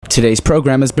Today's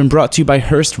program has been brought to you by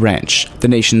Hearst Ranch, the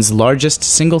nation's largest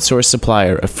single-source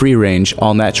supplier of free-range,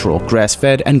 all-natural,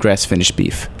 grass-fed, and grass-finished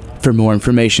beef. For more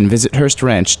information, visit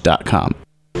HearstRanch.com.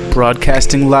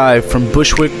 Broadcasting live from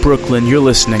Bushwick, Brooklyn, you're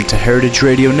listening to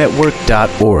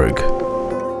HeritageRadioNetwork.org.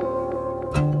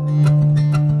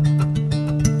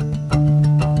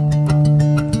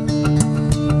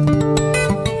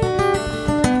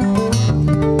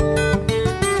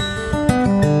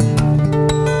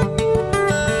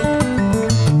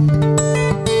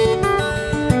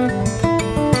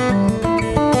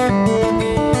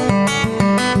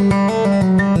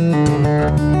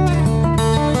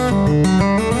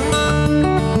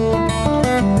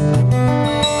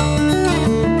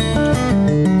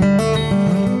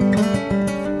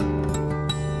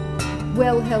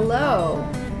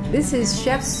 This is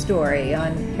Chef's Story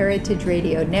on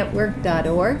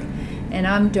HeritageRadioNetwork.org, and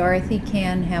I'm Dorothy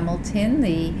Cann Hamilton,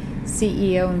 the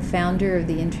CEO and founder of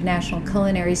the International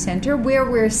Culinary Center, where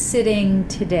we're sitting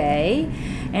today.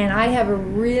 And I have a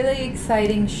really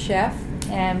exciting chef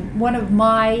and one of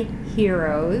my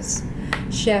heroes,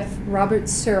 Chef Robert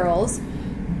Searles,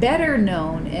 better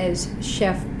known as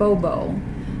Chef Bobo,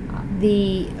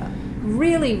 the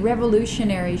really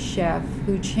revolutionary chef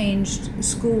who changed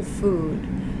school food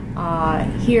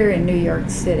here in New York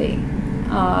City.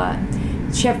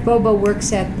 Chef Bobo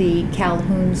works at the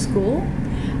Calhoun School,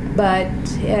 but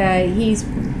he's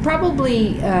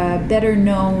probably better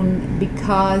known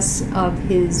because of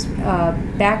his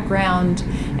background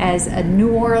as a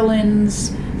New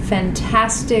Orleans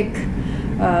fantastic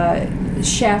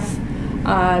chef.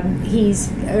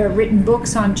 He's written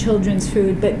books on children's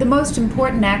food, but the most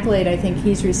important accolade I think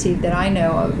he's received that I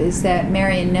know of is that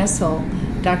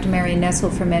Dr. Marion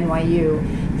Nessel from NYU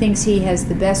thinks he has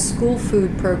the best school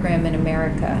food program in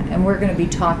America, and we're going to be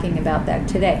talking about that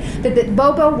today. But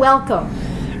Bobo, welcome.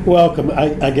 Welcome.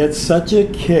 I get such a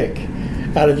kick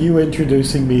out of you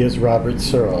introducing me as Robert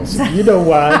Searles. You know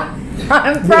why?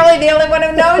 I'm probably the only one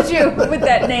who knows you with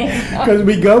that name. Because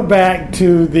we go back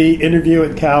to the interview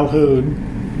at Calhoun,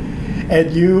 and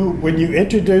when you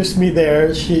introduced me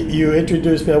there, you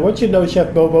introduced me. I want you to know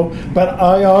Chef Bobo, but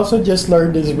I also just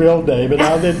learned his real name, and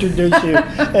I'll introduce you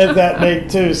as that name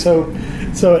too. So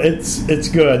it's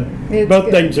good. Both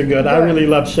names are good. I really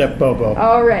love Chef Bobo.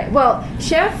 All right. Well,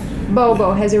 Chef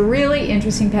Bobo has a really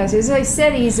interesting past. As I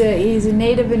said, he's a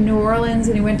native in New Orleans,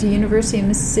 and he went to University of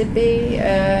Mississippi,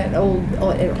 Ole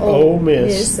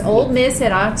Miss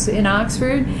in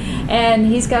Oxford, and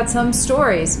he's got some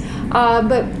stories.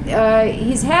 But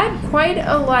he's had quite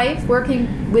a life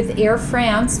working with Air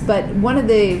France. But one of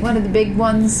the big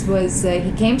ones was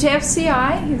he came to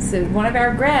FCI. He's one of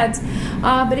our grads,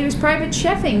 but he was private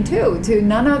chefing too to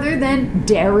none other than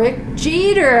Derek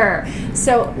Jeter.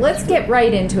 So let's get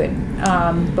right into it,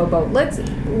 Bobo.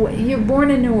 You're born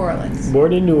in New Orleans.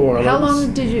 Born in New Orleans. How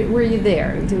long were you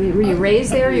there? Were you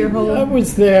raised there your whole? I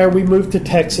was there. We moved to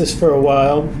Texas for a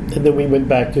while, and then we went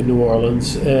back to New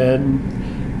Orleans, and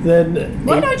then.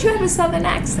 Why don't you have a Southern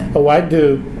accent? Oh, I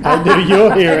do.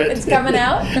 You'll hear it. It's coming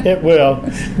out? It will.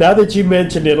 Now that you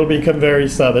mention it, it'll become very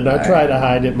Southern. I try to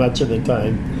hide it much of the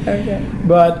time. Okay.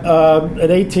 But at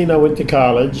 18, I went to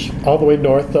college, all the way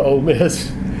north to Ole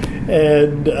Miss.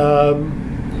 And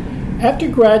after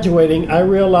graduating, I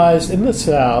realized in the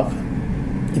South,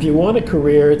 if you want a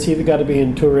career, it's either got to be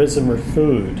in tourism or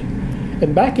food.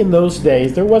 And back in those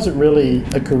days, there wasn't really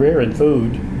a career in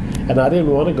food. And I didn't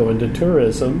want to go into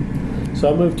tourism,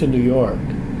 so I moved to New York.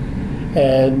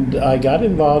 And I got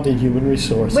involved in human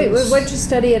resources. Wait, what did you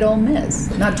study at Ole Miss?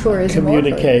 Not tourism.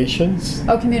 Communications.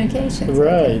 Oh, communications.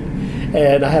 Right.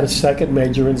 And I had a second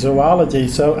major in zoology,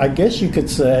 so I guess you could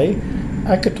say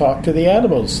I could talk to the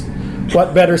animals.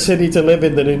 What better city to live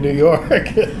in than in New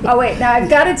York? Oh, wait. Now, I've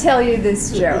got to tell you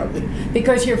this joke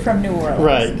because you're from New Orleans.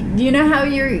 Right. Do you know how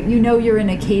you're in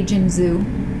a Cajun zoo?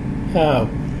 How?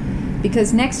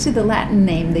 Because next to the Latin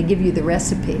name, they give you the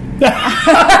recipe.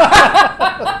 That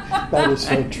is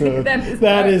so true.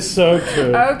 That is so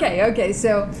true. Okay.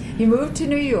 So you moved to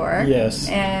New York. Yes.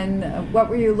 And what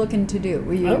were you looking to do?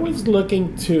 I was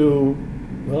looking to,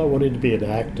 I wanted to be an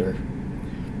actor.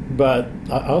 But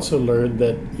I also learned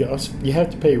that you have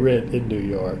to pay rent in New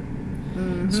York.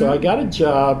 Mm-hmm. So I got a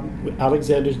job with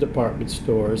Alexander's Department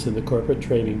Stores in the corporate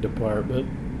training department.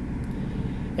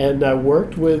 And I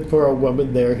worked for a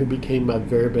woman there who became my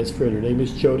very best friend. Her name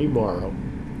is Jody Morrow.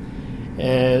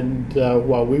 And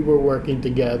while we were working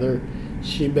together,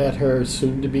 she met her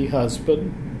soon-to-be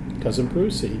husband, Cousin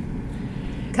Brucey.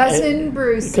 Cousin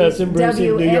Brucey,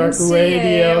 New York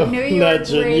radio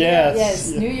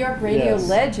legend. New York radio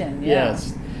legend. Yeah.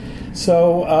 Yes.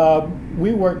 So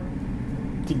we worked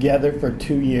together for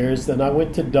 2 years. Then I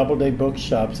went to Doubleday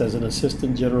Bookshops as an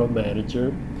assistant general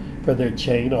manager for their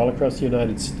chain all across the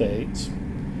United States.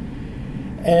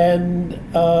 And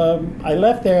I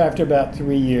left there after about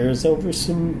 3 years over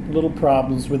some little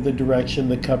problems with the direction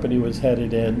the company was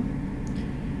headed in.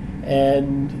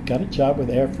 And got a job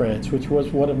with Air France, which was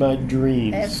one of my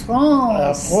dreams. Air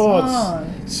France. Air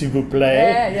France, s'il vous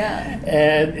plaît. Yeah.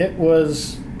 And it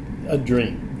was a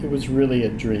dream. It was really a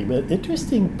dream. An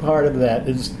interesting part of that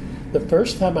is the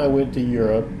first time I went to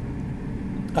Europe,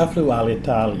 I flew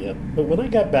Alitalia. But when I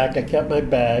got back, I kept my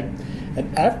bag.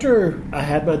 And after I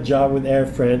had my job with Air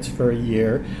France for a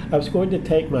year, I was going to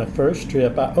take my first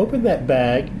trip. I opened that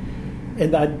bag,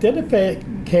 and the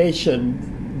identification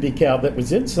decal that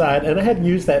was inside, and I hadn't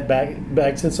used that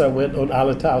bag since I went on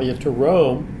Alitalia to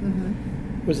Rome,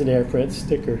 was an Air France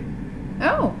sticker.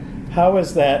 Oh. How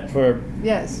was that for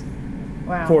Yes.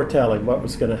 Wow. foretelling what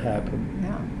was going to happen?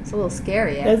 Yeah. It's a little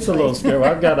scary, actually. It's a little scary.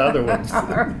 I've got other ones.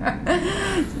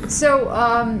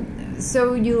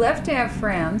 So you left Air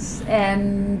France,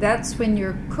 and that's when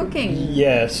you're cooking.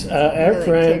 Yes. Air really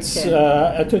France, kicked in.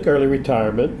 I took early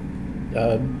retirement.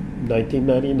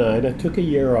 1999, I took a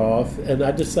year off, and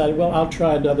I decided, well, I'll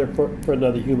try for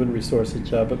another human resources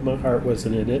job, but my heart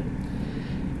wasn't in it.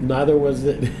 Neither was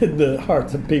it in the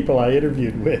hearts of people I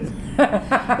interviewed with.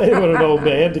 They wanted an old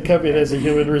man to come in as a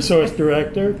human resource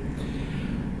director.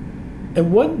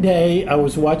 And one day, I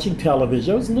was watching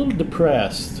television. I was a little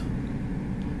depressed.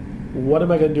 What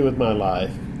am I going to do with my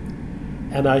life?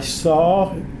 And I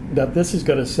saw, now this is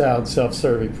going to sound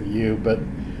self-serving for you, but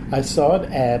I saw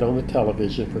an ad on the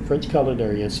television for French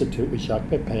Culinary Institute with Jacques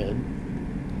Pepin.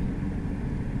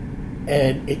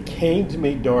 And it came to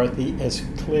me, Dorothy, as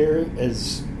clear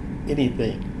as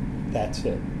anything. That's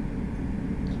it.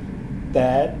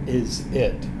 That is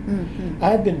it. Mm-hmm. I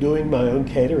had been doing my own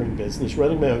catering business,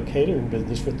 running my own catering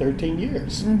business for 13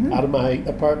 years out of my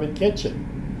apartment kitchen.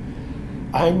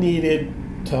 I needed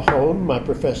to hone my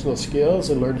professional skills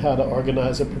and learn how to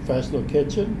organize a professional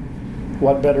kitchen.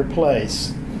 What better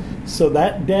place? So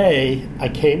that day, I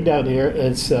came down here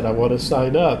and said, I want to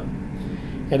sign up.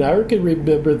 And I can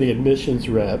remember the admissions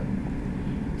rep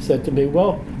said to me,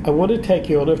 well, I want to take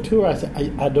you on a tour. I said,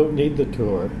 I don't need the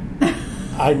tour.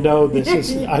 I know this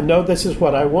is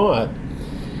what I want.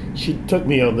 She took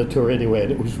me on the tour anyway,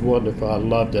 and it was wonderful. I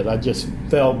loved it. I just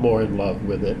fell more in love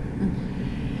with it.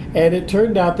 And it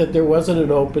turned out that there wasn't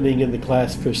an opening in the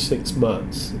class for 6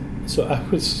 months. So I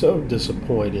was so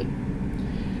disappointed.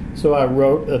 So I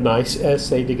wrote a nice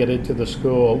essay to get into the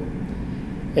school.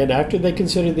 And after they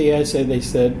considered the essay, they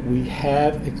said, we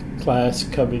have a class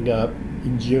coming up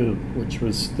in June,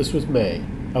 this was May.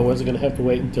 I wasn't going to have to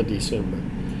wait until December.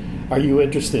 Are you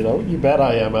interested? Oh, you bet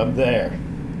I am. I'm there.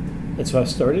 And so I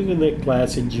started in that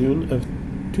class in June of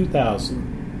 2000.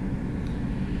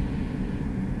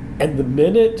 And the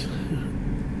minute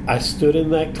I stood in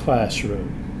that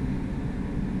classroom,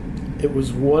 it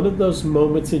was one of those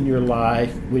moments in your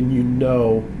life when you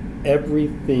know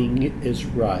everything is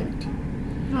right.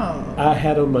 Oh. I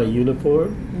had on my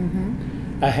uniform.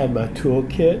 I had my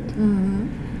toolkit.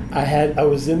 I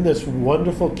was in this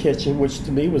wonderful kitchen, which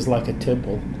to me was like a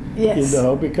temple. Yes.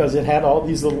 Because it had all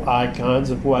these little icons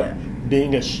of what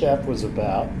being a chef was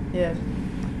about. Yeah.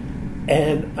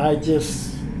 And I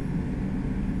just,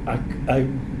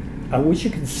 I wish you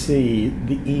could see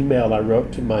the email I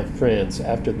wrote to my friends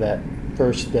after that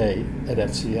first day at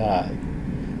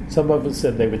FCI. Some of them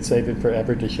said they would save it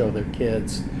forever to show their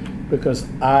kids, because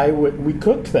we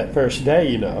cooked that first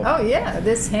day, Oh yeah,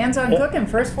 this hands-on cooking,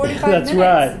 first 45 That's minutes.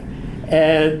 right.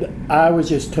 And I was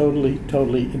just totally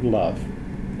in love.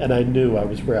 And I knew I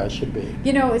was where I should be.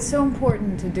 It's so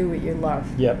important to do what you love.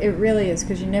 Yep. It really is,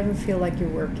 because you never feel like you're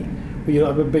working. Well,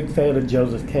 I'm a big fan of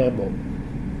Joseph Campbell.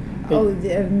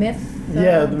 The myth?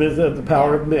 The myth of the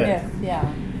power of myth.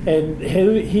 Yeah. And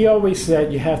he always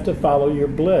said you have to follow your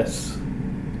bliss.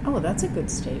 Oh, that's a good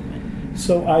statement.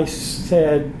 So I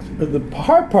said, the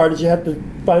hard part is you have to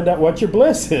find out what your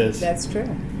bliss is. That's true.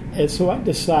 And so I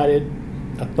decided,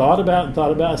 I thought about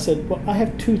it. I said, well, I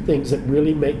have two things that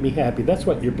really make me happy. That's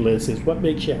what your bliss is. What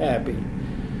makes you happy?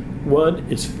 One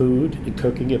is food and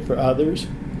cooking it for others.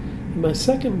 And my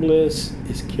second bliss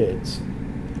is kids.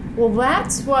 Well,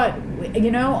 that's what,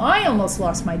 I almost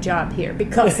lost my job here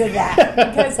because of that.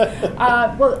 Because,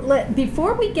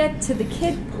 before we get to the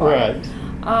kid part,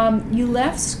 right. You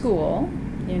left school,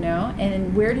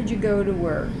 and where did you go to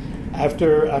work?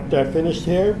 After I finished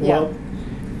here, Yeah. well,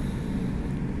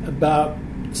 about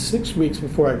 6 weeks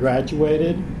before I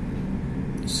graduated,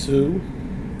 Sue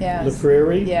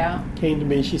Lafreri came to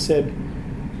me. She said,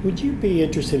 would you be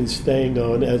interested in staying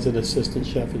on as an assistant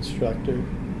chef instructor?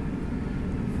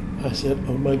 I said,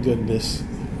 oh my goodness,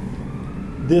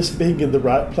 this being in the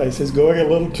right place is going a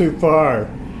little too far.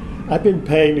 I've been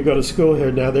paying to go to school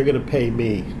here, now they're going to pay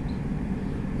me.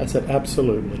 I said,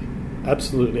 absolutely,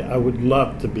 absolutely, I would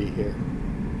love to be here.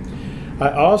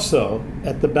 I also,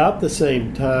 at about the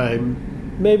same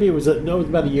time, maybe it was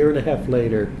about a year and a half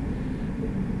later,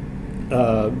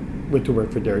 went to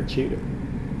work for Derek Jeter.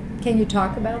 Can you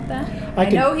talk about that? I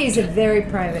know he's a very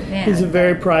private man. He's a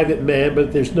very private man,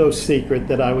 but there's no secret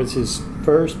that I was his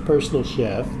first personal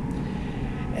chef.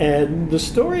 And the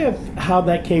story of how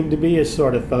that came to be is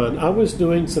sort of fun. I was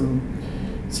doing some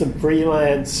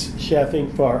freelance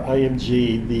chefing for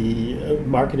IMG, the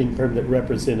marketing firm that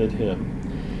represented him.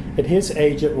 And his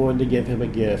agent wanted to give him a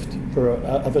gift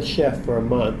of a chef for a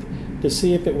month to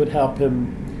see if it would help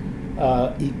him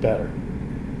eat better.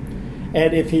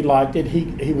 And if he liked it,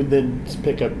 he would then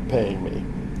pick up paying me.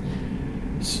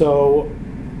 So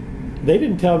they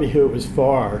didn't tell me who it was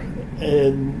for.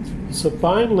 And so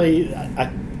finally,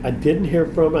 I didn't hear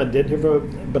from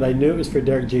him, but I knew it was for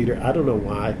Derek Jeter. I don't know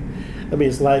why. I mean,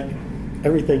 it's like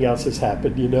everything else has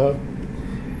happened, you know.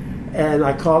 And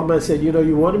I called him. I said, you know,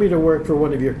 you wanted me to work for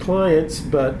one of your clients,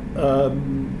 but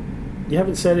you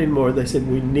haven't said any more. They said,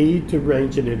 we need to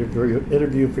arrange an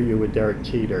interview for you with Derek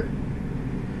Jeter.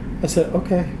 I said,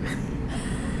 okay.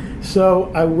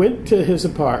 So I went to his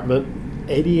apartment,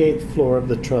 88th floor of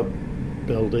the Trump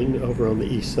building over on the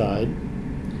east side,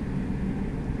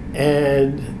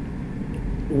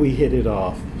 and we hit it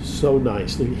off so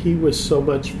nicely. He was so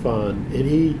much fun,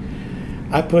 and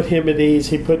I put him at ease,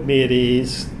 he put me at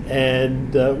ease,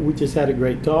 and we just had a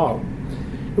great talk.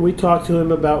 And we talked to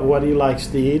him about what he likes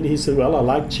to eat, and he said, well, I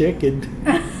like chicken.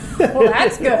 Well,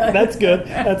 that's good. That's good.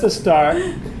 That's a start.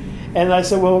 And I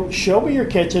said, well, show me your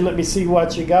kitchen. Let me see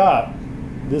what you got.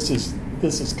 This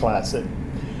is classic.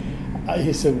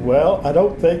 He said, well, I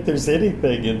don't think there's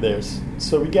anything in there.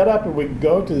 So we get up and we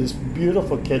go to this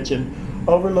beautiful kitchen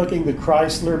overlooking the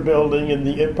Chrysler Building and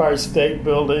the Empire State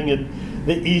Building and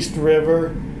the East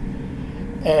River.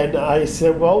 And I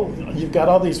said, well, you've got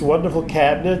all these wonderful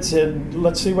cabinets, and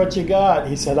let's see what you got.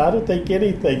 He said, I don't think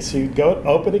anything. So you go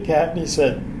open a cabinet. He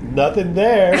said, nothing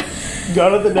there.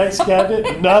 Go to the next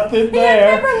cabinet, nothing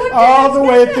there. All the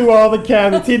way through all the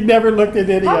cabinets. He'd never looked at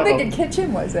any of them. How big a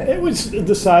kitchen was it? It was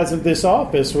the size of this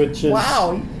office, which is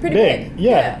pretty big.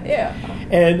 Yeah.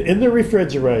 And in the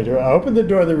refrigerator, I opened the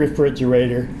door of the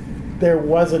refrigerator. There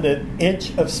wasn't an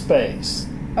inch of space.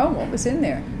 Oh, what was in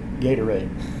there? Gatorade.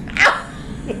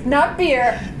 Not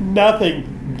beer. Nothing.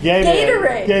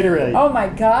 Gatorade. Oh my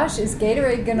gosh, is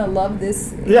Gatorade going to love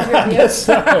this interview? Yeah, I guess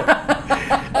so.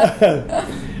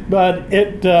 But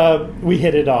we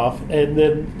hit it off, and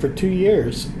then for 2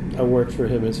 years I worked for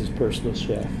him as his personal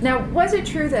chef. Now, was it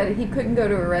true that he couldn't go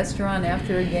to a restaurant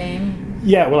after a game?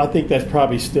 Yeah, well, I think that's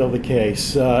probably still the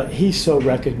case. He's so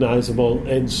recognizable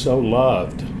and so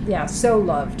loved. Yeah, so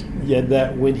loved. Yeah,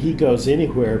 that when he goes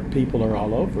anywhere, people are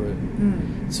all over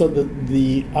him. So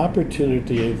the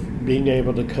opportunity of being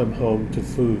able to come home to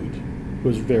food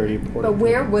was very important. But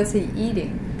where was he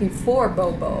eating before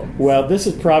Bobo? Well, this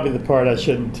is probably the part I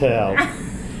shouldn't tell.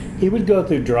 He would go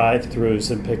through drive-thrus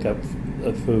and pick up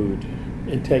food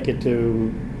and take it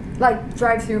to... Like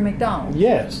drive-through McDonald's?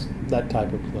 Yes, that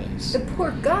type of place. The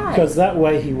poor guy. Because that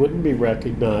way he wouldn't be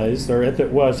recognized, or if it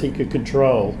was, he could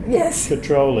control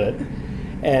it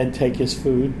and take his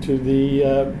food to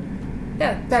the...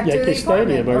 back Yankee to the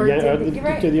Stadium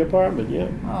apartment. to the apartment, yeah.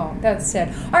 Oh, that's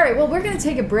sad. All right, well, we're going to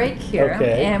take a break here.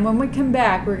 Okay. And when we come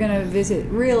back, we're going to visit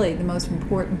really the most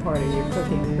important part of your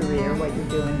cooking career, what you're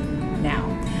doing now.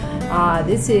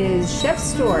 This is Chef's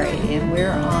Story, and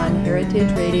we're on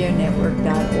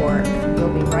heritageradionetwork.org.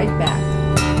 We'll be right back.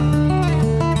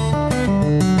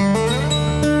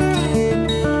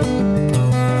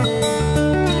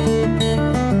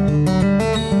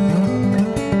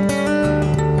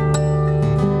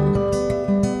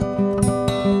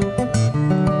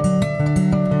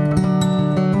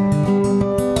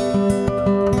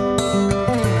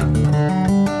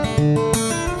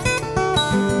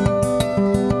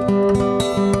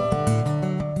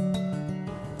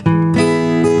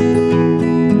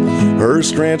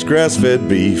 Ranch grass-fed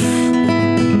beef,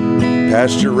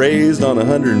 pasture raised on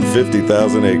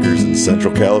 150,000 acres in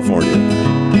Central California.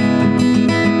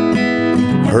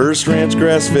 Hearst Ranch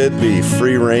grass-fed beef,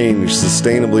 free range,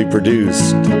 sustainably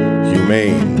produced,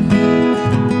 humane.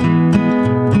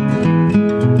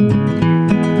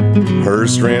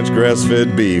 Hearst Ranch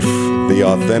grass-fed beef, the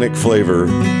authentic flavor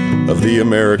of the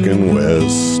American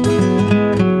West.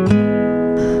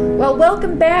 Well,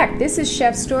 welcome back. This is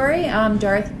Chef's Story. I'm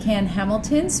Dorothy Cann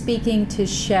Hamilton, speaking to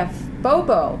Chef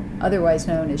Bobo, otherwise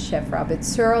known as Chef Robert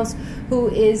Searles, who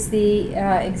is the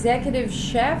executive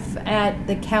chef at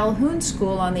the Calhoun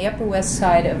School on the Upper West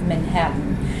Side of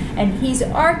Manhattan. And he's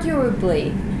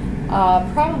arguably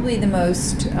probably the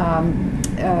most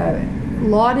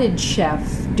lauded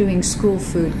chef doing school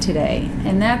food today,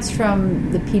 and that's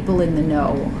from the people in the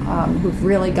know who've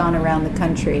really gone around the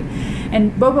country.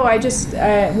 And Bobo,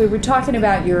 we were talking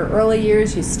about your early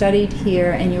years. You studied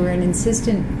here, and you were an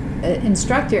assistant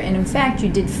instructor, and in fact you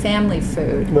did family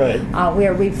food, right,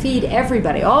 where we feed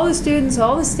everybody, all the students,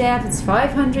 all the staff. It's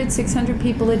 500, 600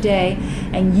 people a day,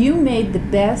 and you made the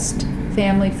best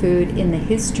family food in the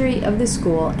history of the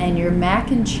school, and your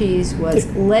mac and cheese was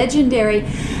legendary.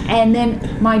 And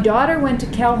then my daughter went to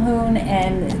Calhoun,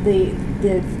 and the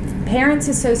Parents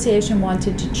Association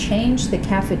wanted to change the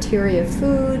cafeteria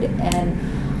food,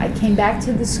 and I came back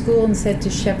to the school and said to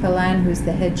Chef Alain, who's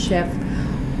the head chef,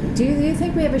 do you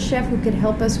think we have a chef who could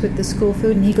help us with the school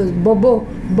food? And he goes, Bobo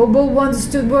wants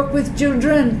to work with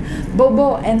children,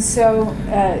 Bobo. And so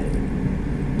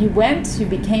you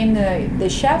became the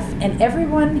chef, and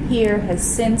everyone here has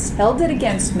since held it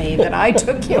against me that I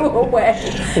took you away.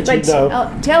 But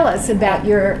tell us about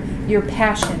your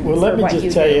passion. Well, let me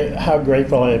just tell you how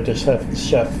grateful I am to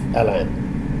Chef Alain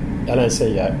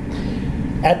Sayat.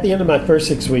 At the end of my first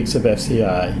 6 weeks of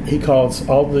FCI, he calls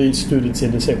all the students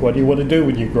in and said, what do you want to do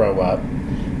when you grow up?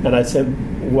 And I said,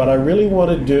 what I really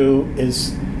want to do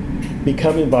is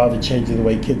become involved in changing the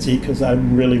way kids eat, because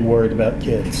I'm really worried about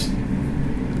kids.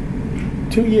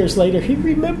 2 years later, he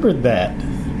remembered that.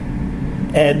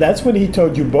 And that's when he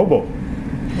told you Bobo.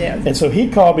 Yes. And so he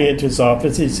called me into his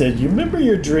office. He said, you remember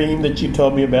your dream that you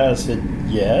told me about? I said,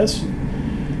 yes.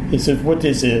 He said, what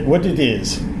is it? What it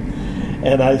is?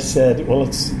 And I said, well,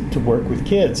 it's to work with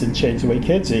kids and change the way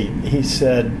kids eat. He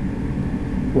said,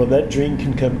 well, that dream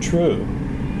can come true.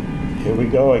 Here we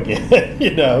go again,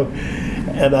 you know.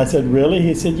 And I said, really?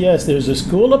 He said, yes. There's a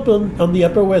school up on the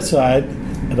Upper West Side,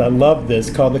 and I love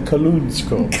this, called the Calhoun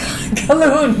School.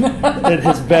 Calhoun. In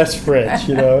his best French,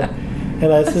 you know.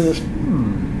 And I said,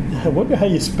 I wonder how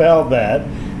you spell that.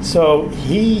 So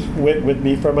he went with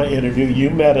me for my interview. You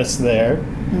met us there.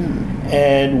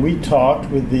 And we talked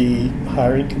with the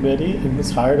hiring committee and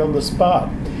was hired on the spot.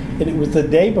 And it was the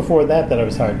day before that I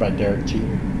was hired by Derek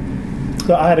Jeter.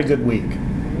 So I had a good week.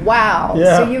 Wow.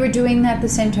 Yeah. So you were doing that the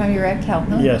same time you were at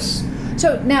Calhoun? Yes.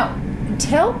 So now,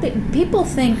 people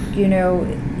think,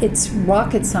 it's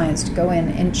rocket science to go in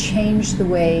and change the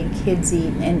way kids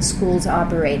eat and schools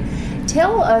operate.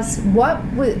 Tell us what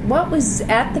was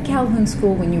at the Calhoun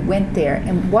School when you went there,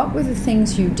 and what were the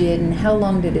things you did, and how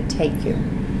long did it take you?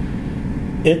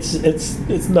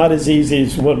 It's not as easy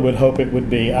as one would hope it would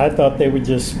be. I thought they would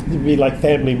just be like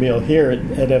family meal here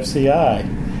at FCI.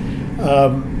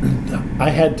 I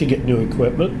had to get new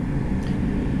equipment.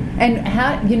 And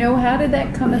how did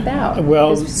that come about?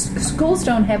 Well, because schools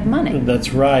don't have money.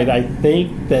 That's right. I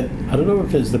think that, I don't know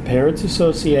if it's the Parents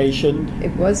Association.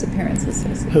 It was the Parents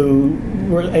Association. Who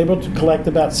were able to collect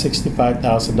about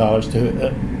 $65,000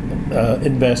 to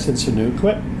invest in some new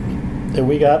equipment. And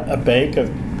we got a bank of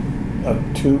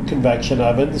 2 convection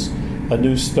ovens, a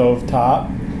new stove top,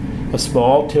 a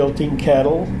small tilting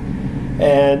kettle,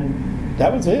 and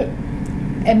that was it.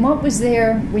 And what was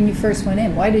there when you first went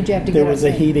in? Why did you have to go? There was a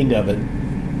heating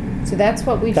oven. So that's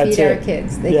what we feed our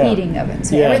kids, the heating oven.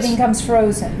 So everything comes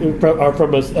frozen. Or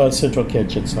from a central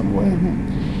kitchen somewhere.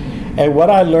 Mm-hmm. And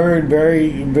what I learned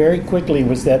very, very quickly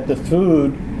was that the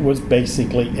food was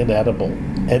basically inedible.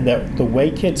 And that the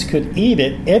way kids could eat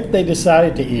it, if they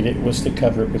decided to eat it, was to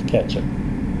cover it with ketchup,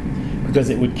 because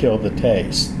it would kill the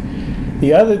taste.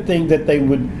 The other thing that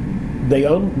the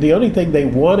only thing they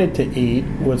wanted to eat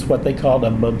was what they called a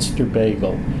Munster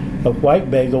bagel, a white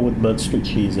bagel with Munster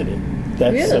cheese in it.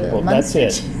 That's really? simple. Munster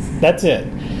That's it. cheese. That's it.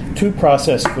 2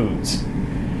 processed foods.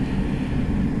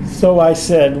 So I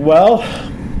said, well,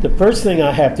 the first thing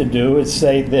I have to do is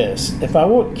say this. If I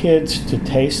want kids to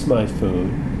taste my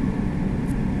food,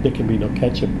 there can be no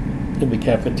ketchup in the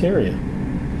cafeteria.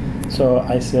 So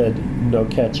I said, no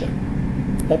ketchup.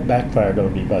 That backfired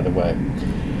on me, by the way.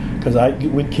 Because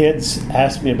when kids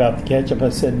asked me about the ketchup, I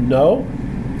said, no,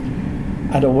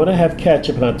 I don't want to have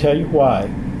ketchup, and I'll tell you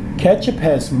why. Ketchup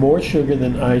has more sugar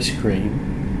than ice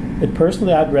cream, and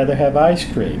personally, I'd rather have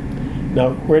ice cream.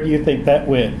 Now, where do you think that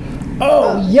went?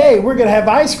 Oh, yay, we're going to have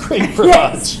ice cream for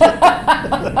lunch.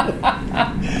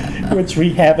 Which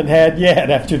we haven't had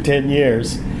yet after 10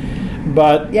 years.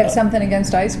 But you have something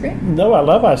against ice cream? No, I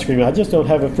love ice cream. I just don't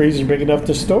have a freezer big enough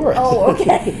to store it. Oh,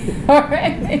 okay. All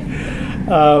right.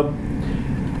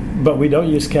 But we don't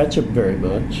use ketchup very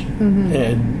much,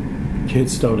 and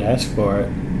kids don't ask for it.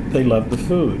 They love the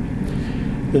food.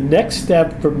 The next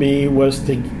step for me was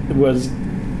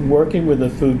working with a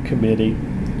food committee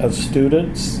of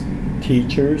students,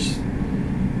 teachers,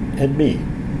 and me.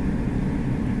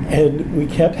 And we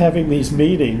kept having these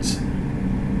meetings,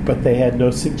 but they had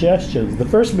no suggestions. The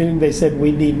first meeting they said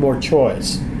we need more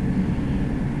choice.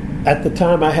 At the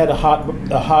time I had a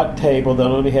hot table that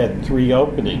only had 3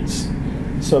 openings.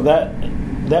 So that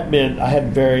meant I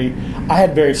had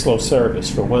very slow service,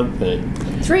 for one thing.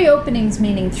 3 openings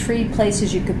meaning 3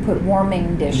 places you could put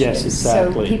warming dishes. Yes,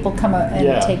 exactly. So people come up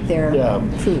and take their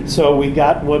food. So we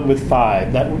got one with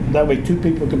 5. That way 2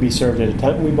 people could be served at a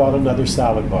time. We bought another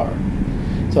salad bar.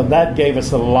 So that gave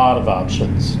us a lot of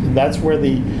options. And that's where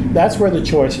the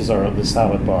choices are on the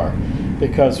salad bar,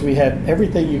 because we had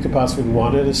everything you could possibly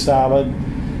want in a salad.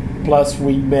 Plus,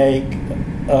 we make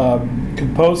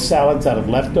composed salads out of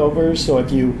leftovers. So if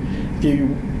you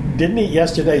didn't eat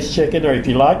yesterday's chicken, or if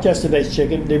you liked yesterday's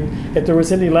chicken, if there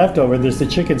was any leftover, there's the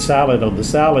chicken salad on the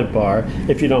salad bar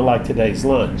if you don't like today's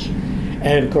lunch.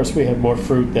 And of course, we have more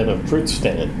fruit than a fruit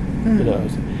stand. You know.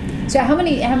 So how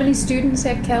many students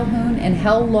at Calhoun, and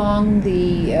how long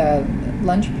the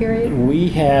lunch period? We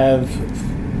have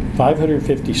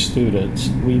 550 students.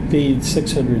 We feed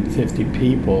 650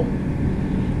 people,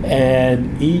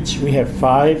 and we have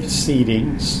 5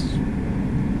 seatings,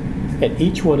 and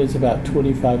each one is about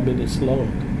 25 minutes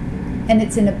long. And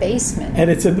it's in a basement.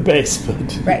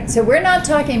 Right. So we're not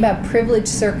talking about privileged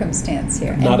circumstance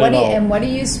here. Not at all. And what do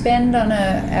you spend on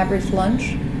an average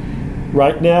lunch?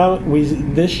 Right now,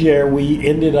 this year we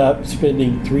ended up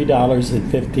spending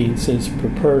 $3.15 per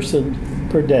person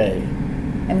per day.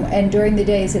 And during the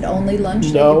day, is it only lunch that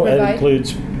you No, provide? it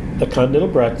includes a continental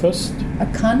breakfast. A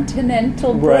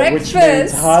continental Right, breakfast. which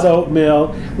means hot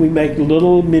oatmeal. We make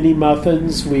little mini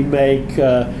muffins. We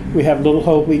have little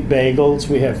whole wheat bagels.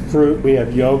 We have fruit. We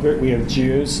have yogurt. We have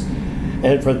juice.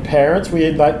 And for the parents, we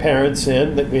invite parents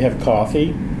in. That we have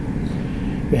coffee.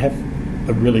 We have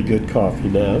a really good coffee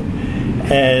now,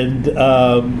 and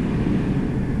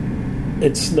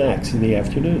it's snacks in the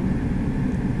afternoon.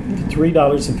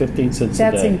 $3.15 a day.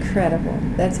 That's incredible.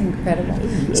 That's incredible.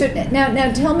 So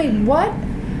now tell me what.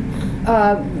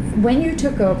 When you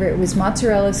took over, it was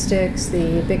mozzarella sticks, the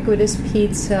ubiquitous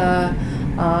pizza,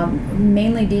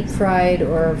 mainly deep fried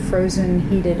or frozen,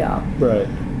 heated up. Right.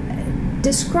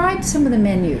 Describe some of the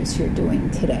menus you're doing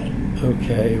today.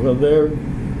 Okay. Well, the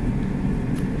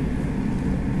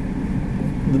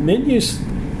menus.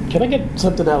 Can I get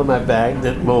something out of my bag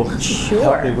that will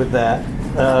help me with that?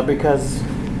 Because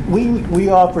we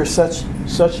offer such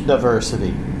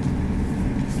diversity.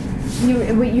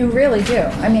 You really do.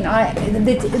 I mean,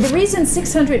 the reason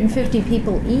 650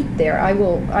 people eat there, I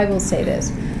will say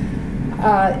this.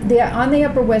 On the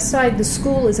Upper West Side, the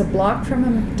school is a block from a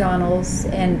McDonald's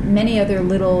and many other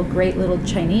great little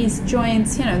Chinese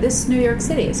joints. You know, this is New York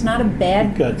City. It's not a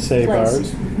bad Got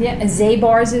Zabar's. Yeah,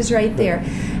 Zabar's is right there.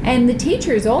 And the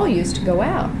teachers all used to go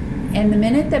out. And the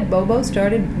minute that Bobo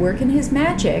started working his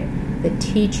magic, the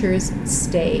teachers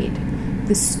stayed.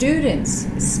 The students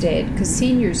stayed, because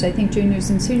seniors, I think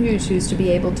juniors and seniors used to be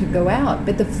able to go out.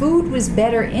 But the food was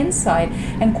better inside.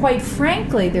 And quite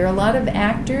frankly, there are a lot of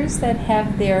actors that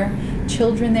have their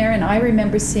children there. And I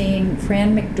remember seeing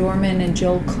Fran McDormand and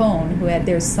Joel Cohn, who had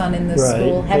their son in the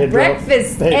school, have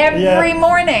breakfast every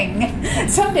morning.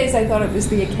 Some days I thought it was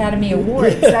the Academy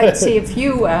Awards. I'd see a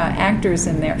few actors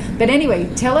in there. But anyway,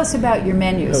 tell us about your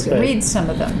menus. Okay. Read some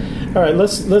of them. All right,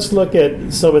 let's look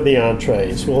at some of the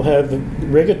entrees. We'll have the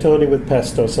rigatoni with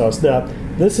pesto sauce. Now,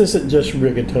 this isn't just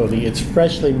rigatoni; it's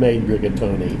freshly made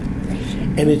rigatoni,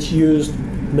 and it's used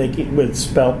with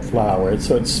spelt flour.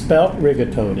 So it's spelt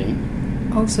rigatoni.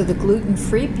 Oh, so the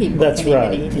gluten-free people. That's can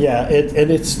right. Even eat it. Yeah, and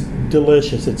it's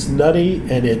delicious. It's nutty,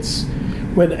 and it's.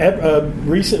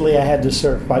 Recently, I had to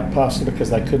serve white pasta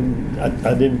because I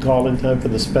didn't call in time for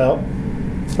the spelt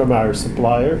from our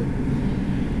supplier.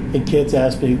 And kids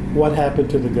ask me, what happened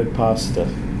to the good pasta?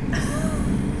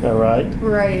 All right?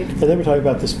 Right. And they were talking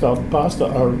about the spelt pasta,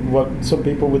 or what some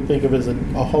people would think of as a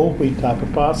whole wheat type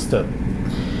of pasta.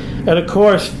 And of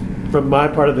course, from my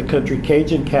part of the country,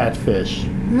 Cajun catfish.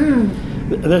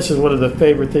 This is one of the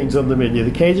favorite things on the menu.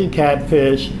 The Cajun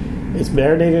catfish is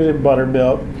marinated in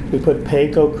buttermilk. We put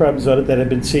panko crumbs on it that have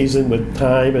been seasoned with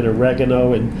thyme and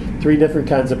oregano and 3 different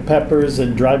kinds of peppers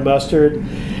and dry mustard.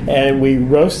 And we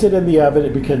roast it in the oven.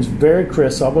 It becomes very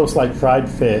crisp, almost like fried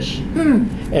fish.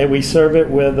 And we serve it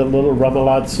with a little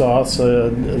remoulade sauce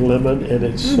and lemon, and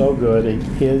it's so good. And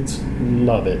kids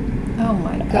love it. Oh,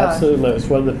 my God. Absolutely. It's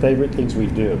one of the favorite things we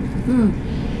do.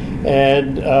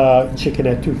 And chicken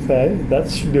etouffee,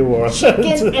 that's New Orleans.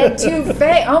 Chicken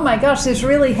etouffee. Oh my gosh, this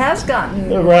really has gotten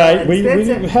right. We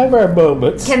have our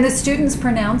moments. Can the students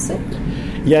pronounce it?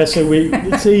 Yes, and we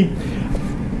see.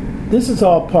 This is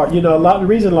all part. You know, the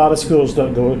reason a lot of schools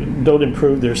don't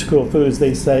improve their school food is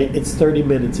they say it's 30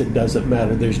 minutes. It doesn't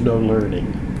matter. There's no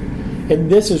learning. And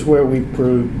this is where we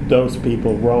prove those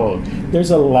people wrong.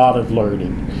 There's a lot of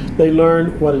learning. They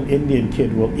learn what an Indian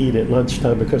kid will eat at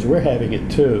lunchtime because we're having it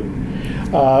too.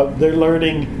 They're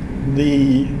learning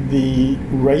the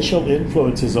racial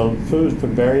influences on food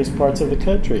from various parts of the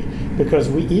country because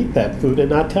we eat that food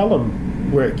and I tell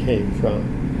them where it came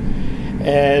from.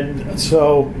 And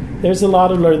so there's a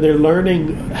lot of learning. They're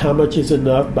learning how much is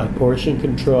enough by portion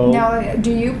control. Now,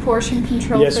 do you portion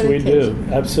control Yes, for the we kids? do.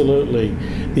 Absolutely.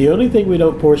 The only thing we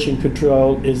don't portion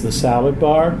control is the salad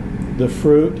bar, the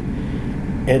fruit,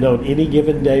 and on any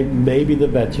given day, maybe the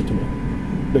vegetable.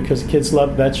 Because kids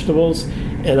love vegetables,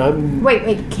 and I'm...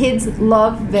 Wait, kids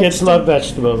love vegetables? Kids love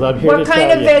vegetables. I'm here what to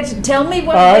kind tell of you. Tell me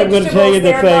what All right, I'm vegetables going to tell you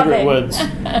the they're favorite loving.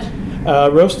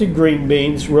 ones. Roasted green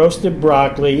beans, roasted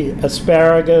broccoli,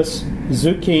 asparagus,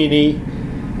 zucchini,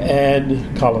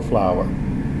 and cauliflower.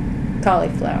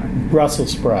 Cauliflower.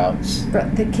 Brussels sprouts.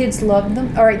 The kids love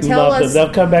them. All right, tell Love us. them.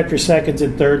 They'll come back for seconds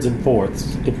and thirds and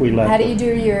fourths if we let How them. do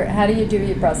you do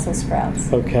your Brussels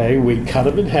sprouts? Okay, we cut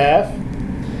them in half.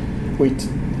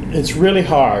 It's really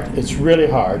hard. It's really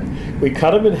hard. We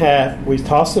cut them in half. We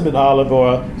toss them in olive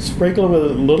oil, sprinkle them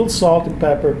with a little salt and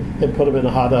pepper, and put them in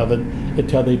a hot oven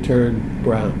until they turn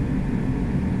brown.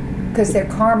 Because they're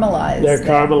caramelized. They're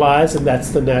caramelized, and that's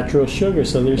the natural sugar,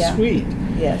 so they're Yeah. sweet.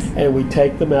 Yes. And we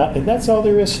take them out, and that's all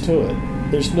there is to it.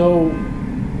 There's no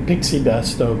pixie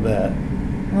dust on that.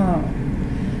 Oh.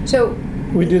 So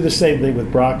We do the same thing with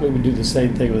broccoli. We do the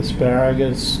same thing with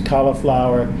asparagus,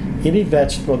 cauliflower, any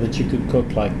vegetable that you could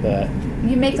cook like that.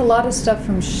 you make a lot of stuff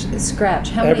from scratch.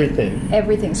 How Everything. Many,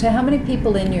 everything. So how many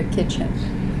people in your kitchen?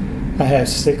 I have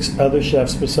 6 other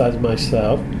chefs besides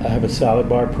myself. I have a salad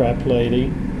bar prep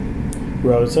lady,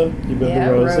 Rosa. You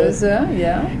remember Rosa? Rosa,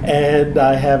 yeah. And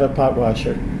I have a pot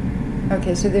washer.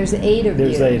 Okay, so there's 8 of you.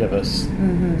 There's 8 of us.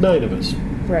 9 of us.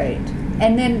 Right.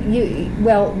 And then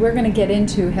we're going to get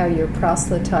into how you're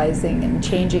proselytizing and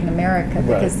changing America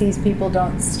because these people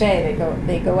don't stay;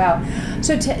 they go out.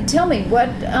 So tell me,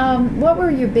 what were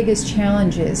your biggest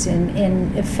challenges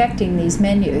in affecting these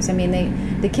menus? I mean,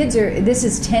 the kids are. This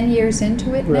is 10 years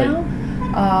into it now.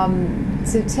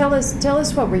 So tell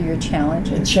us what were your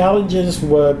challenges? The challenges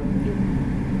were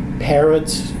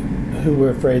parents who were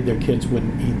afraid their kids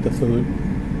wouldn't eat the food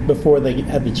before they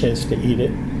had the chance to eat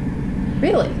it.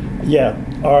 Really? Yeah.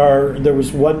 There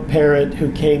was one parent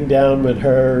who came down when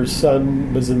her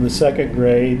son was in the 2nd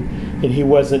grade and he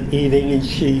wasn't eating, and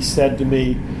she said to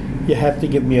me, "You have to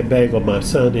give me a bagel. My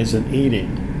son isn't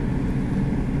eating."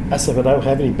 I said, "But I don't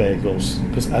have any bagels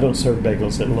because I don't serve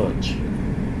bagels at lunch."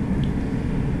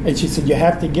 And she said, "You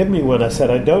have to give me one." I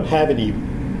said, "I don't have any."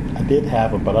 I did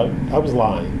have them, but I was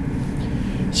lying.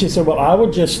 She said, "Well, I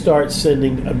would just start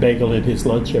sending a bagel in his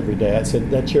lunch every day." I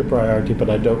said, "That's your priority, but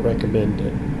I don't recommend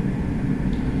it."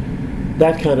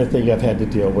 That kind of thing I've had to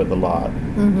deal with a lot.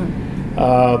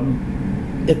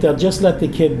 If they'll just let the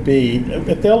kid be,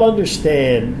 if they'll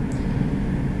understand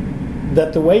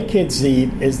that the way kids eat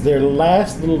is their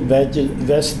last little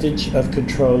vestige of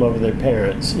control over their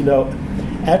parents. You know,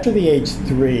 after the age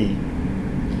 3,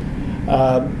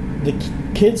 the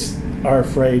kids are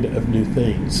afraid of new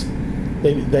things.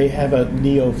 They have a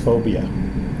neophobia.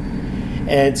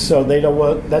 And so they don't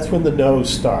want, that's when the no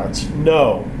starts.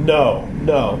 No, no,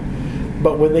 no.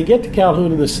 But when they get to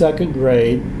Calhoun in the 2nd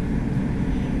grade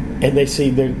and they see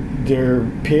their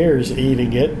peers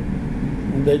eating it,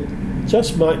 they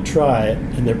just might try it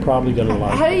and they're probably going to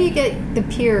like it. How do you get the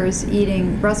peers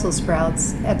eating Brussels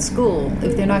sprouts at school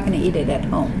if they're not going to eat it at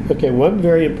home? Okay, one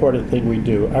very important thing we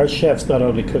do, our chefs not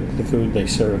only cook the food, they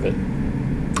serve it.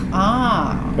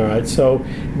 Ah. All right, so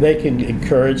they can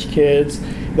encourage kids.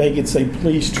 They can say,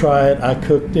 "Please try it. I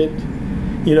cooked it."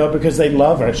 You know, because they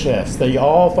love our chefs. They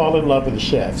all fall in love with the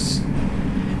chefs.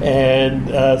 And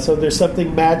so there's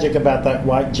something magic about that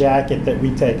white jacket that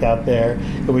we take out there,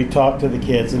 and we talk to the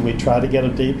kids, and we try to get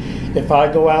them to eat. If I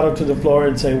go out onto the floor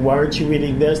and say, "Why aren't you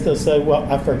eating this?" they'll say, "Well,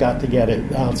 I forgot to get it."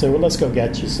 I'll say, "Well, let's go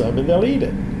get you some," and they'll eat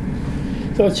it.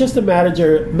 So it's just a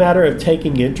matter of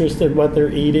taking interest in what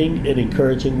they're eating and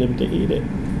encouraging them to eat it.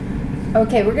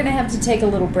 Okay, we're going to have to take a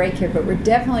little break here, but we're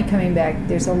definitely coming back.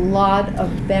 There's a lot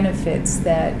of benefits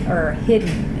that are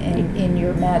hidden in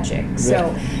your magic.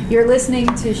 So you're listening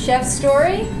to Chef's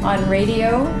Story on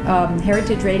radio,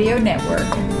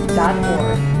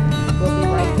 heritageradionetwork.org. We'll be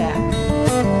right back.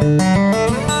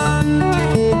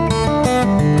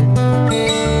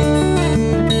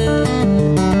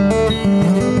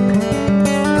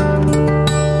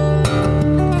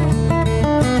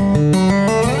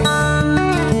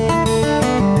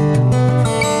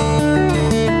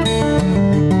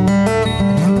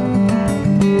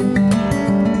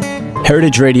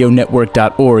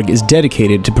 HeritageRadioNetwork.org is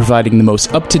dedicated to providing the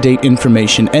most up-to-date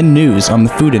information and news on the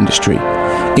food industry.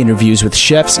 Interviews with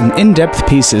chefs and in-depth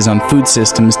pieces on food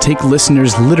systems take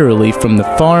listeners literally from the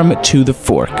farm to the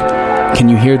fork. Can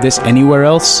you hear this anywhere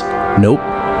else? Nope.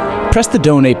 Press the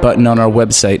donate button on our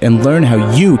website and learn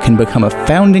how you can become a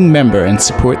founding member and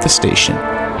support the station.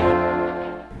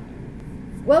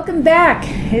 Welcome back.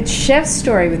 It's Chef's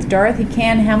Story with Dorothy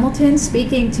Cann Hamilton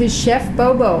speaking to Chef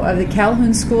Bobo of the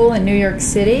Calhoun School in New York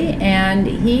City, and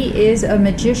he is a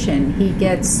magician. He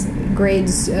gets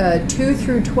grades 2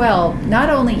 through 12, not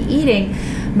only eating,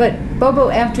 but Bobo,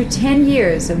 after 10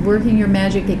 years of working your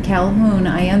magic at Calhoun,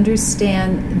 I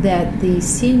understand that the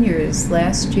seniors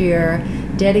last year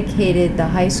dedicated the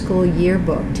high school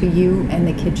yearbook to you and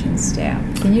the kitchen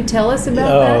staff. Can you tell us about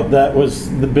that? Oh, that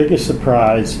was the biggest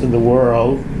surprise in the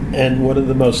world and one of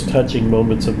the most touching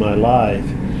moments of my life.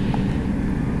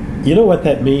 You know what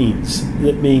that means?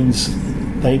 It means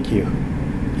thank you.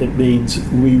 It means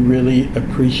we really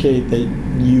appreciate that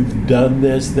you've done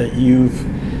this, that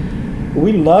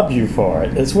we love you for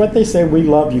it. It's what they say, we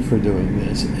love you for doing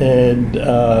this. And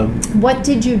what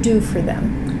did you do for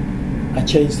them? I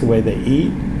changed the way they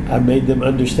eat. I made them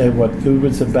understand what food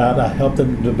was about. I helped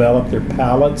them develop their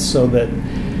palates so that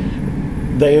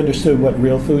they understood what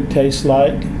real food tastes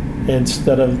like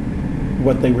instead of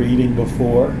what they were eating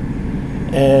before.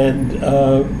 And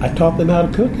I taught them how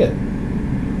to cook it.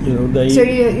 So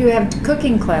you have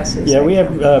cooking classes? Yeah, we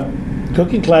have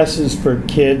cooking classes for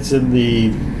kids in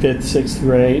the 5th, 6th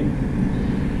grade,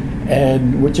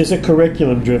 and which is a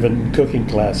curriculum-driven cooking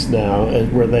class now,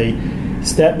 and where they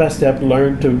step by step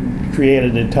learn to create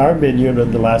an entire menu, and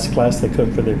in the last class they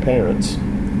cook for their parents.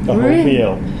 The whole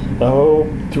meal, the whole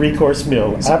 3-course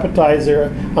meal,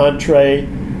 appetizer, entree,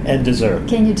 and dessert.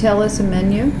 Can you tell us a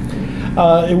menu?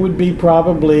 It would be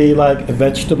probably like a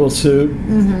vegetable soup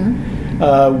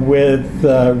with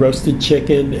roasted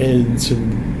chicken and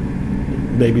some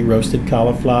maybe roasted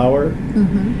cauliflower.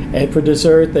 And for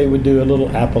dessert they would do a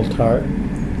little apple tart.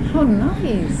 Oh,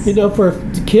 nice. For a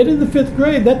kid in the 5th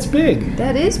grade, that's big.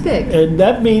 That is big. And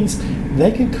that means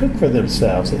they can cook for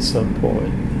themselves at some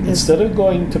point. Yes. Instead of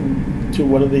going to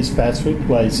one of these fast food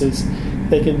places,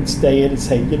 they can stay in and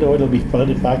say, it'll be fun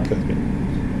if I cook it.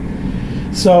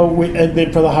 So, and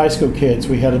then for the high school kids,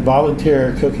 we had a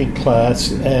volunteer cooking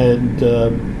class, and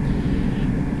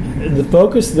the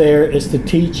focus there is to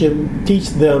teach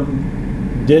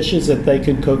them dishes that they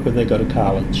can cook when they go to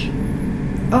college.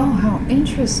 Oh, how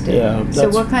interesting! Yeah, so,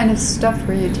 what kind of stuff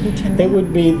were you teaching them?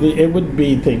 It would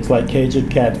be things like Cajun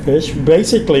catfish,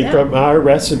 basically from our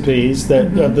recipes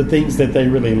that the things that they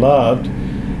really loved.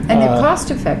 And they're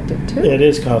cost effective too. It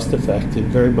is cost effective,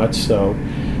 very much so.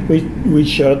 We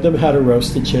showed them how to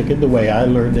roast the chicken the way I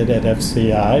learned it at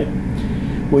FCI.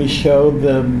 We showed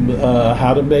them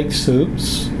how to make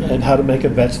soups and how to make a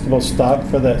vegetable stock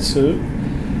for that soup.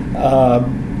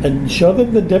 And show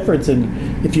them the difference in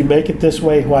if you make it this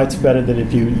way, why it's better than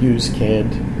if you use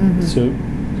canned soup.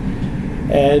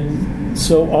 And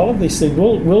so all of these things,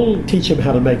 we'll teach them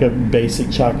how to make a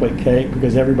basic chocolate cake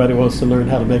because everybody wants to learn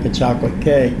how to make a chocolate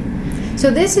cake.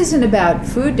 So this isn't about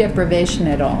food deprivation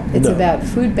at all. It's about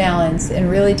food balance and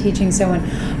really teaching someone.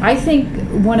 I think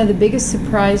one of the biggest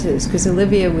surprises, because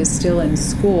Olivia was still in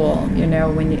school,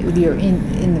 when you're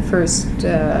in the first...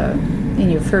 in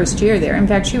your first year there. In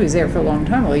fact, she was there for a long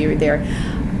time while you were there.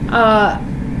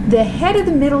 The head of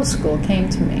the middle school came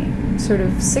to me sort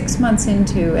of 6 months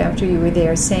after you were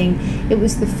there, saying it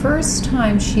was the first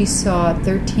time she saw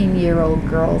 13-year-old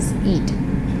girls eat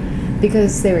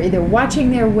because they're either watching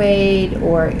their weight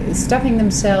or stuffing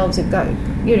themselves. It got,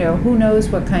 who knows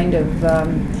what kind of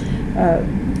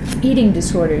eating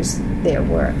disorders there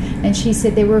were. And she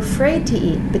said they were afraid to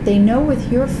eat, but they know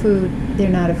with your food they're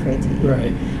not afraid to eat.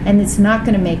 Right. And it's not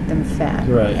going to make them fat.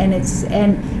 Right. And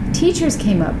teachers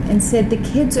came up and said the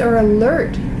kids are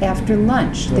alert after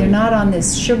lunch. Right. They're not on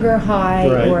this sugar high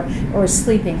or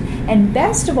sleeping. And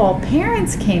best of all,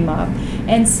 parents came up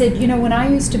and said, when I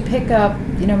used to pick up,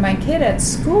 my kid at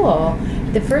school,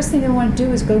 the first thing they wanted to do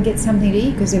was go get something to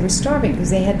eat because they were starving because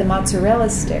they had the mozzarella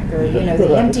stick or,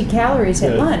 the empty calories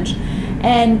at lunch.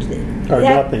 And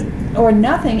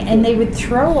nothing. And they would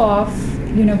throw off,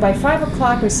 by 5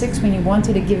 o'clock or 6 when you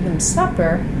wanted to give them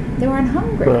supper, they weren't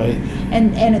hungry. Right.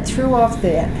 And it threw off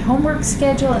the homework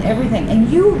schedule and everything. And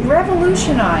you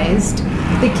revolutionized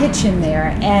the kitchen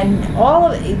there. And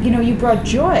all of you brought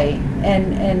joy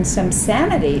and some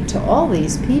sanity to all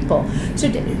these people. So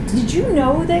did you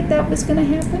know that was going to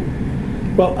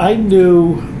happen? Well, I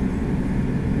knew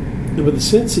with the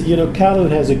sense that, Calhoun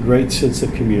has a great sense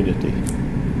of community.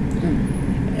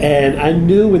 And I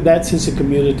knew with that sense of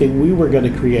community we were going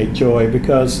to create joy,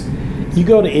 because you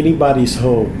go to anybody's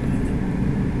home,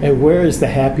 and where is the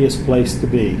happiest place to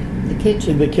be? The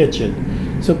kitchen. In the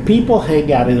kitchen. So people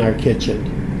hang out in our kitchen,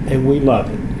 and we love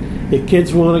it. If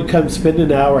kids want to come spend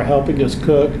an hour helping us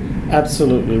cook,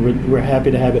 absolutely, we're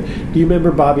happy to have it. Do you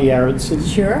remember Bobby Aronson?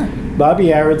 Sure.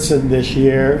 Bobby Aronson this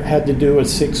year had to do a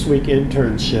 6-week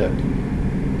internship.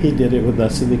 He did it with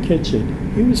us in the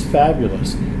kitchen. He was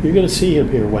fabulous. You're going to see him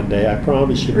here one day, I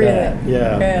promise you that.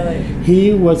 Yeah. Really?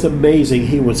 He was amazing.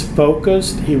 He was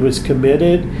focused. He was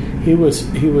committed. He was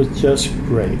just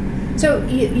great. So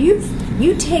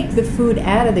you take the food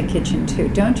out of the kitchen too,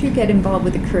 don't you? Get involved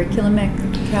with the curriculum at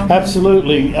Calhoun?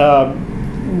 Absolutely.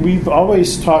 We've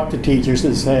always talked to teachers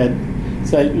and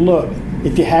said, look,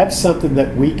 if you have something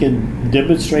that we can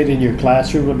demonstrate in your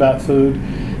classroom about food,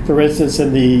 for instance,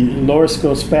 in the lower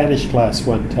school Spanish class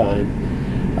one time,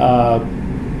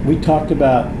 we talked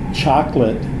about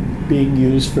chocolate being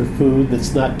used for food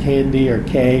that's not candy or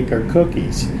cake or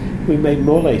cookies. We made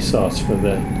mole sauce for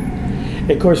them.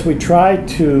 Of course, we tried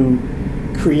to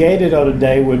create it on a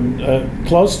day when,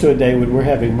 close to a day when we're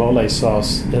having mole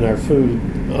sauce in our food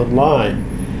online.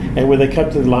 And when they come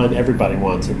to the line, everybody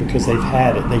wants it because they've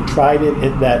had it. They tried it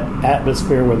in that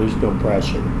atmosphere where there's no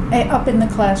pressure. Up in the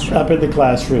classroom. Up in the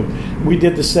classroom. We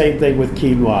did the same thing with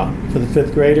quinoa for the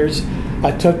 5th graders.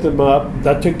 I took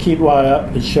quinoa up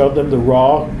and showed them the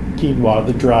raw quinoa,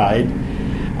 the dried.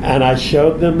 And I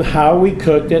showed them how we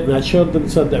cooked it, and I showed them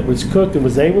something that was cooked, and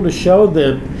was able to show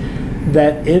them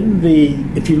that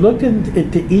if you looked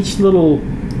into each little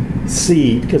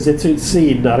seed, because it's a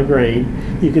seed, not a grain,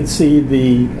 you can see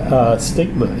the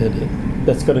stigma in it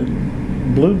that's going to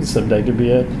bloom someday to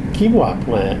be a quinoa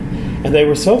plant. And they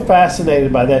were so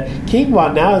fascinated by that.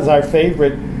 Quinoa now is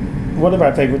one of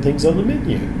our favorite things on the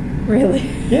menu. Really?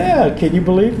 Yeah, can you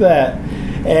believe that?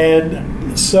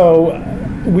 And so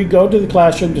we go to the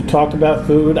classroom to talk about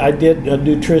food. I did a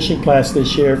nutrition class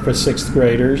this year for 6th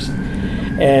graders,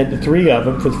 and 3 of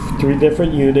them for 3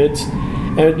 different units.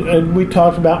 And we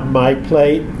talked about My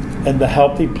Plate and the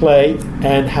Healthy Plate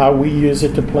and how we use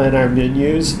it to plan our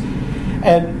menus.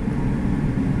 And,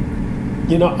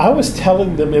 I was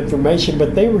telling them information,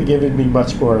 but they were giving me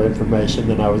much more information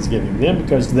than I was giving them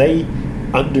because they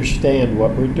understand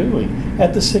what we're doing.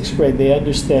 At the 6th grade, they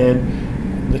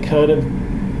understand the kind of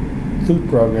food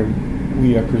program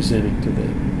we are presenting to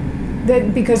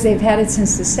them. Because they've had it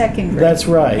since the 2nd grade. That's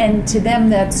right. And to them,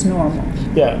 that's normal.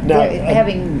 Yeah. Now,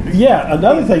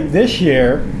 another thing this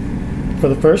year, for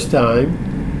the first time,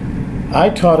 I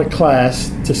taught a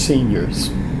class to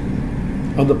seniors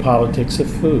on the politics of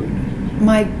food.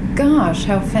 My gosh,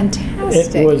 how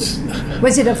fantastic. It was...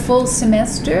 Was it a full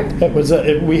semester? It was.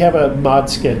 We have a mod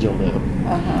schedule now.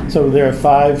 Uh-huh. So there are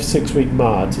 5 6-week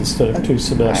mods instead of 2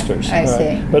 semesters. I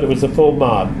see. But it was a full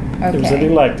mod. Okay. It was an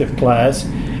elective class.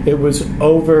 It was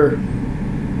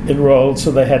over-enrolled,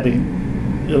 so they had to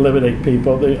eliminate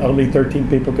people. Only 13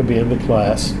 people could be in the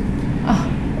class. Oh.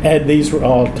 And these were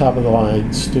all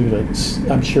top-of-the-line students.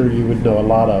 I'm sure you would know a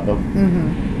lot of them.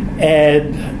 Mm-hmm.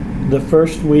 And the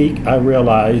first week, I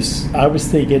realized, I was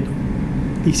thinking,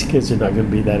 these kids are not going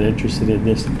to be that interested in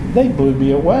this. They blew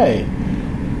me away.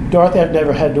 Dorothy, I've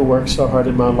never had to work so hard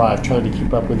in my life trying to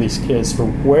keep up with these kids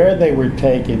from where they were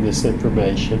taking this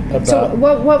information about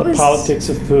the politics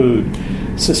of food,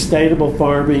 sustainable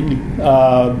farming,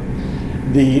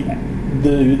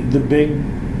 the big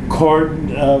corn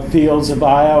fields of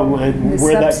Iowa and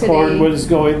where that corn was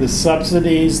going, the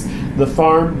subsidies, the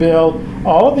farm bill,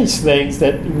 all of these things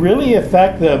that really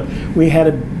affect them. We had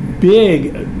a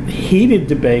big, heated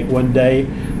debate one day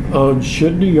on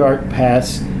should New York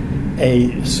pass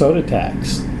a soda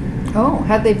tax. Oh,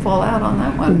 how'd they fall out on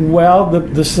that one? Well,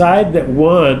 the side that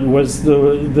won was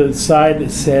the side that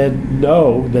said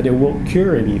no, that it won't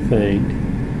cure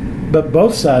anything. But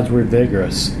both sides were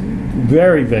vigorous,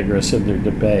 very vigorous in their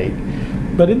debate.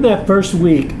 But in that first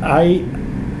week,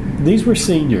 these were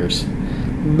seniors.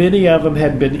 Many of them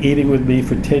had been eating with me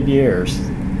for 10 years.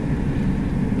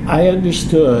 I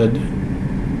understood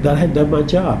that I had done my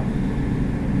job.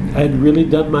 I had really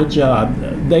done my job.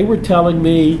 They were telling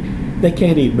me they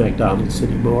can't eat McDonald's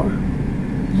anymore.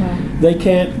 Yeah. They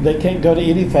can't go to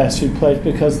any fast food place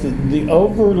because the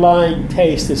overlying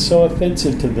taste is so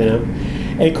offensive to them.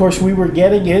 And of course, we were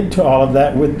getting into all of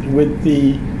that with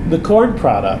the corn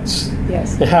products.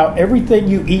 Yes. And how everything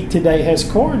you eat today has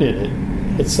corn in it.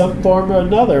 In some form or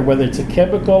another, whether it's a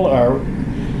chemical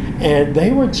and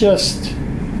they were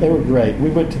great. We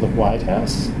went to the White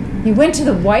House. You went to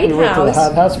the White House? We went to the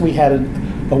White House. We had a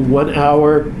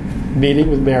 1-hour meeting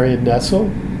with Marion Nessel.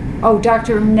 Oh,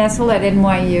 Dr. Nessel at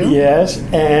NYU? Yes,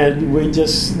 and we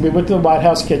went to the White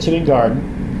House Kitchen and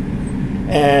Garden.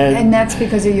 And that's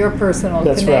because of your personal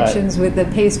connections with the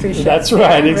pastry chef. That's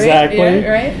right, exactly. Yeah,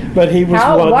 right? But he was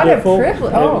wonderful. What a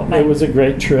privilege. It was a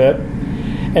great trip.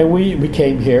 And we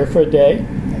came here for a day.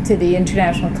 To the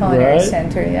International Culinary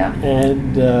Center, yeah.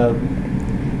 And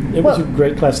it was a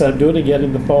great class. I'm doing it again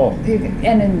in the fall.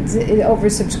 And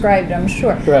oversubscribed, I'm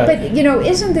sure. Right. But,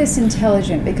 isn't this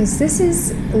intelligent? Because this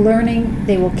is learning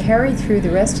they will carry through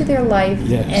the rest of their life,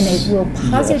 and it will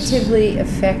positively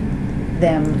affect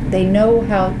them. They know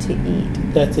how to eat.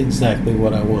 That's exactly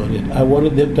what I wanted. I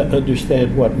wanted them to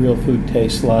understand what real food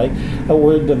tastes like. I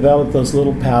wanted to develop those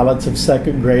little palates of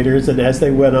second graders, and as they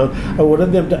went on, I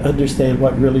wanted them to understand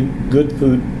what really good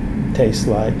food tastes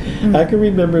like. Mm-hmm. I can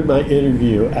remember in my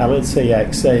interview, Alan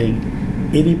Sayak saying,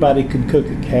 anybody can cook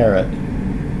a carrot,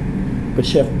 but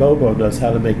Chef Bobo knows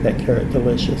how to make that carrot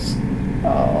delicious.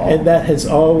 Oh. And that has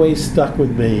always stuck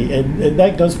with me. And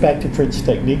that goes back to French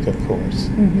technique, of course.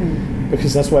 Mm-hmm.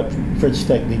 Because that's what French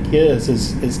technique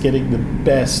is getting the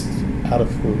best out of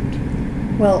food.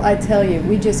 Well, I tell you,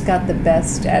 we just got the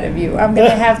best out of you. I'm going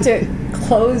to have to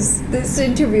close this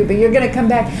interview, but you're going to come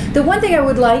back. The one thing I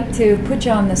would like to put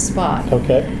you on the spot.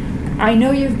 Okay. I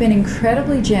know you've been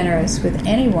incredibly generous with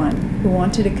anyone who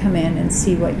wanted to come in and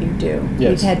see what you do. Yes.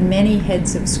 We've had many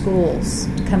heads of schools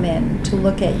come in to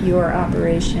look at your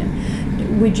operation.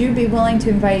 Would you be willing to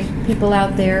invite people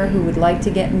out there who would like to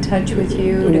get in touch with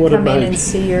you to come in and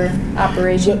see your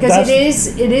operation? Because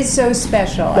it is so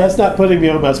special. That's not putting me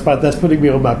on my spot. That's putting me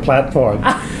on my platform.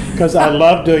 Because I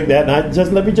love doing that. And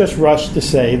let me just rush to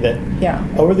say that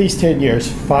over these 10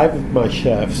 years, 5 of my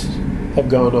chefs have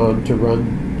gone on to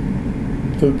run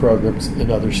food programs in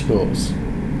other schools.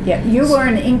 Yeah, you were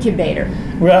an incubator.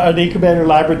 Well, an incubator,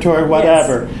 laboratory,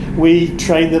 whatever. Yes. We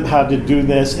train them how to do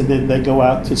this, and then they go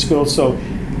out to school. So,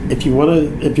 if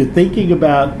you're thinking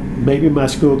about maybe my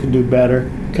school can do better,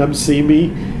 come see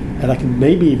me, and I can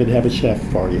maybe even have a chef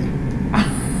for you.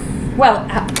 Well,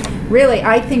 really,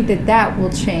 I think that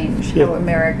will change how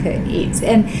America eats.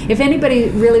 And if anybody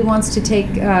really wants to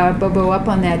take Bobo up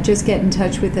on that, just get in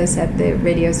touch with us at the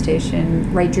radio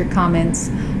station, write your comments.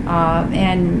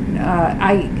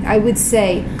 I would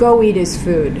say go eat his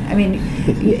food. I mean,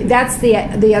 that's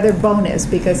the other bonus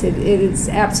because it is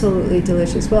absolutely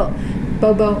delicious. Well,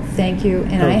 Bobo, thank you,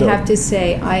 and I have to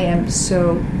say I am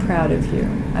so proud of you.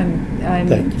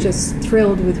 I'm just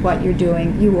thrilled with what you're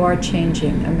doing. You are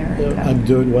changing America. I'm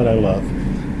doing what I love.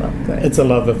 Well, good. It's a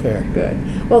love affair. Good.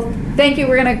 Well, thank you.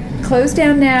 We're going to close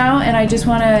down now, and I just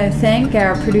want to thank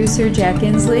our producer, Jack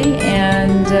Inslee,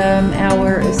 and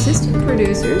our assistant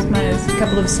producers, a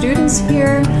couple of students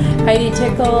here, Heidi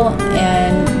Tickle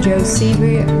and Joe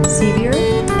Sevier,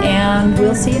 and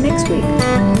we'll see you next week.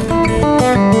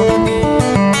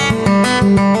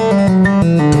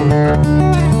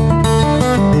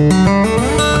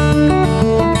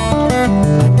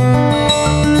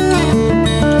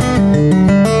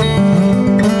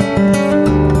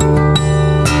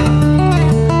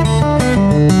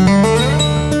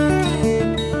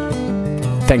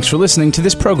 Thanks for listening to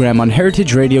this program on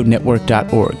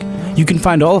heritageradionetwork.org. You can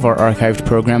find all of our archived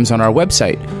programs on our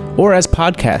website or as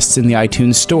podcasts in the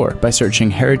iTunes Store by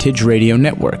searching Heritage Radio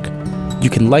Network. You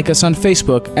can like us on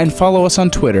Facebook and follow us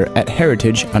on Twitter at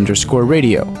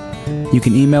 @heritage_radio. You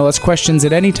can email us questions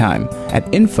at any time at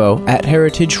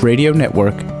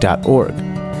info@heritageradionetwork.org.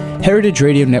 Heritage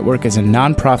Radio Network is a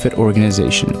non-profit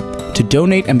organization. To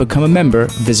donate and become a member,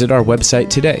 visit our website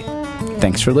today.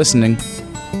 Thanks for listening.